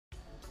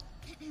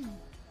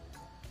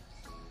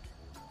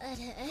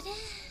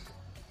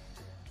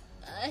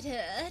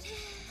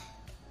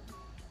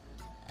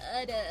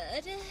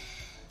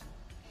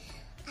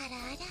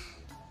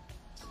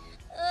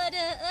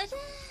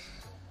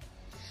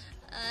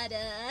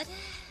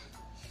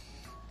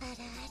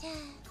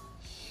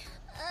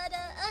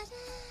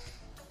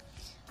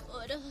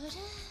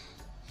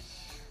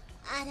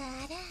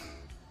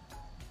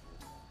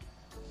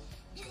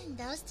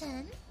That was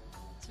 10.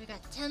 So we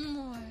got 10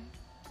 more.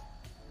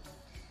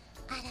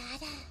 Ada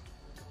ada.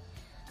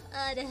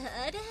 Ada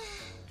ada.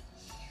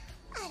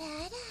 Ada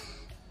ada.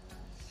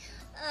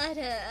 Ada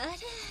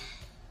ada.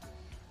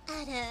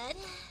 Ada ada. Ada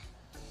ada.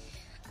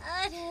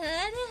 Ada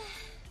ada.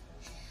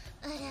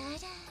 Ada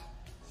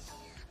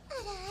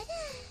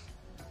ada.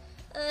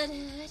 Ada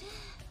ada.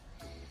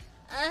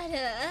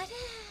 Ada ada.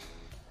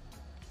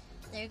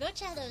 There you go,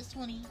 chat. That was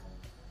 20.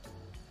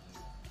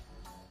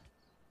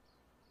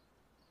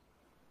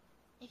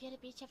 If you had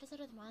a beach episode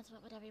with mods,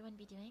 what would everyone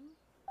be doing?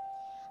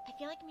 I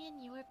feel like me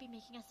and you would be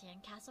making a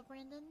sandcastle,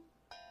 Brandon.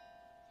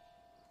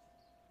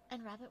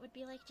 And Rabbit would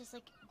be like, just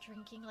like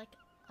drinking like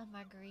a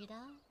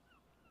margarita.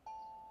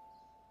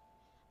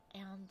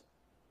 And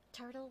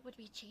Turtle would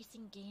be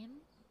chasing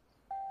Game.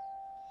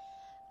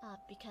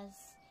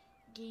 Because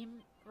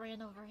Game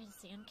ran over his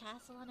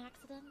sandcastle on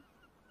accident.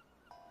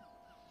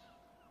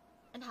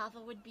 And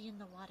Hava would be in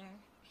the water,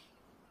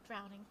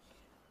 drowning.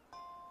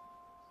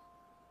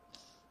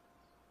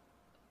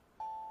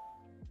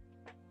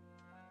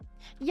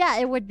 Yeah,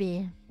 it would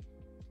be.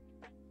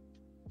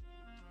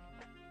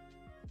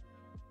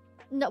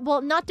 No,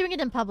 well, not doing it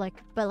in public,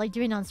 but like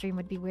doing it on stream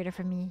would be weirder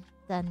for me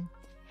then.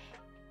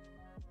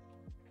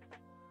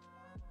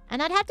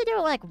 And I'd have to do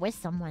it like with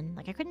someone.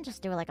 Like I couldn't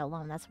just do it like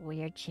alone. That's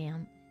weird,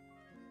 champ.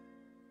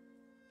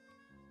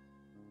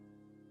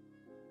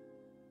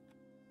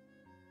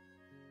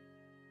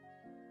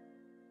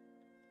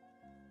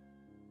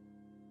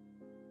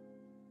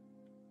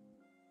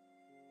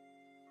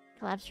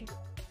 Collab stream.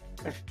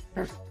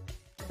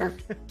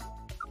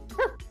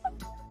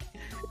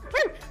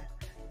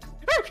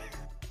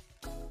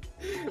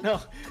 No,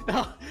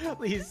 no,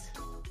 please.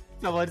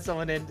 Someone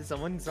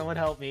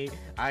help me.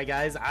 Alright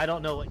guys, I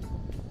don't know what.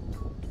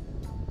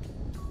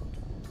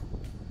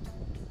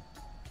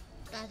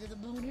 Bad to the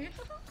boner.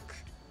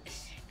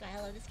 God,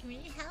 I love this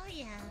community. Hell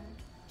yeah.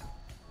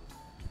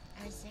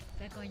 I was sick,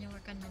 but going to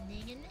work on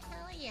Monday again.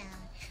 Hell yeah.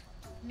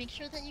 Make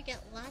sure that you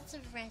get lots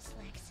of rest,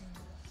 Laxon.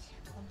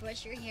 I'll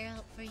brush your hair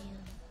out for you.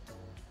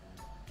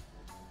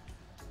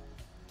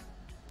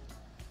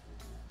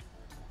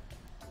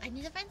 I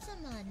need to find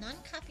some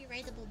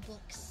non-copyrightable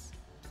books,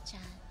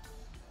 chat.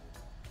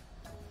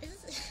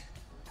 Is this...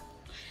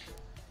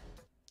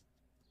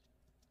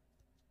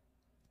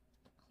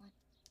 Hold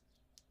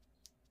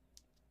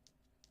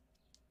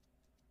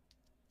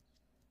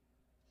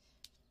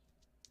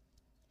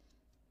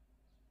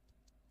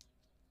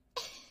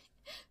on.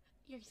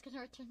 You're just gonna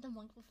return the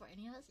monk before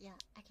any of us? Yeah,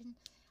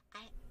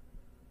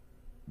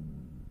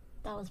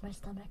 That was my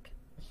stomach.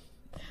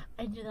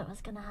 I knew that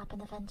was gonna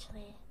happen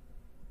eventually.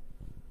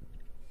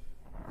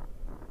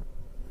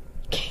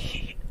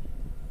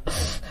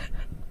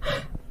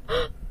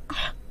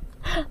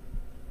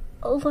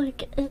 Oh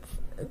look,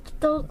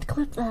 don't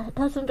clip that.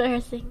 That's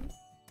embarrassing.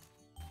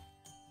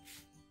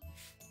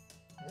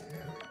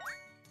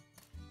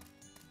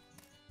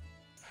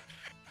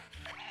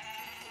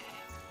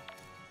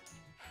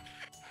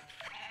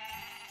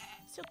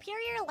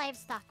 Superior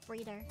livestock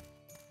breeder.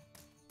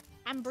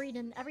 I'm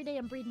breeding. Every day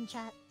I'm breeding,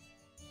 chat.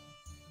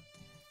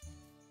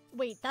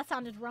 Wait, that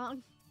sounded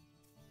wrong.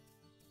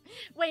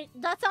 Wait,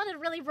 that sounded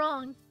really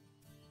wrong.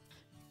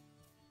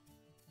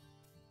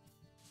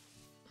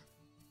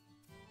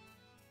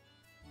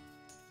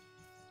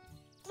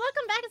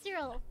 Welcome back,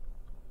 Cyril.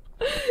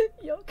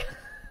 Yo.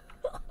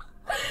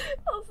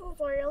 I'm so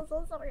sorry. I'm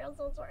so sorry. I'm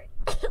so sorry.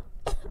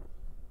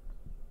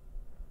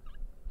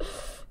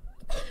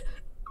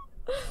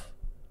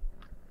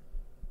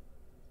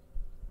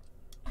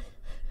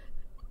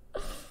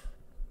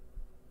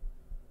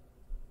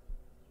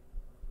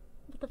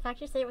 The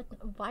fact you say it with,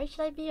 why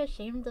should I be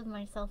ashamed of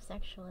myself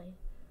sexually?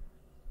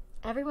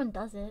 Everyone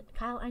does it.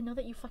 Kyle, I know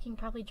that you fucking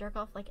probably jerk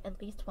off like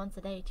at least once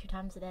a day, 2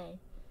 times a day.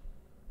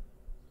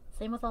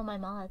 Same with all my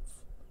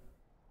mods.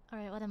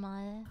 Alright, what am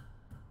I?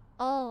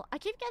 Oh, I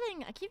keep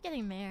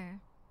getting Mare.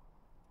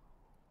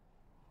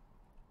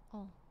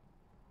 Oh.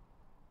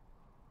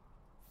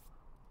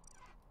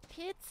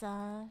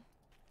 Pizza.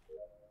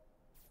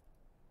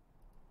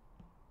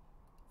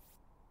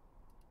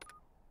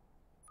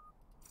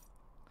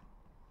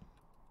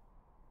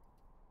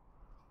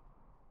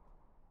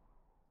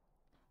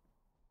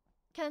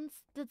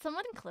 Did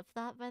someone clip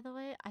that, by the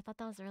way? I thought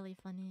that was really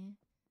funny.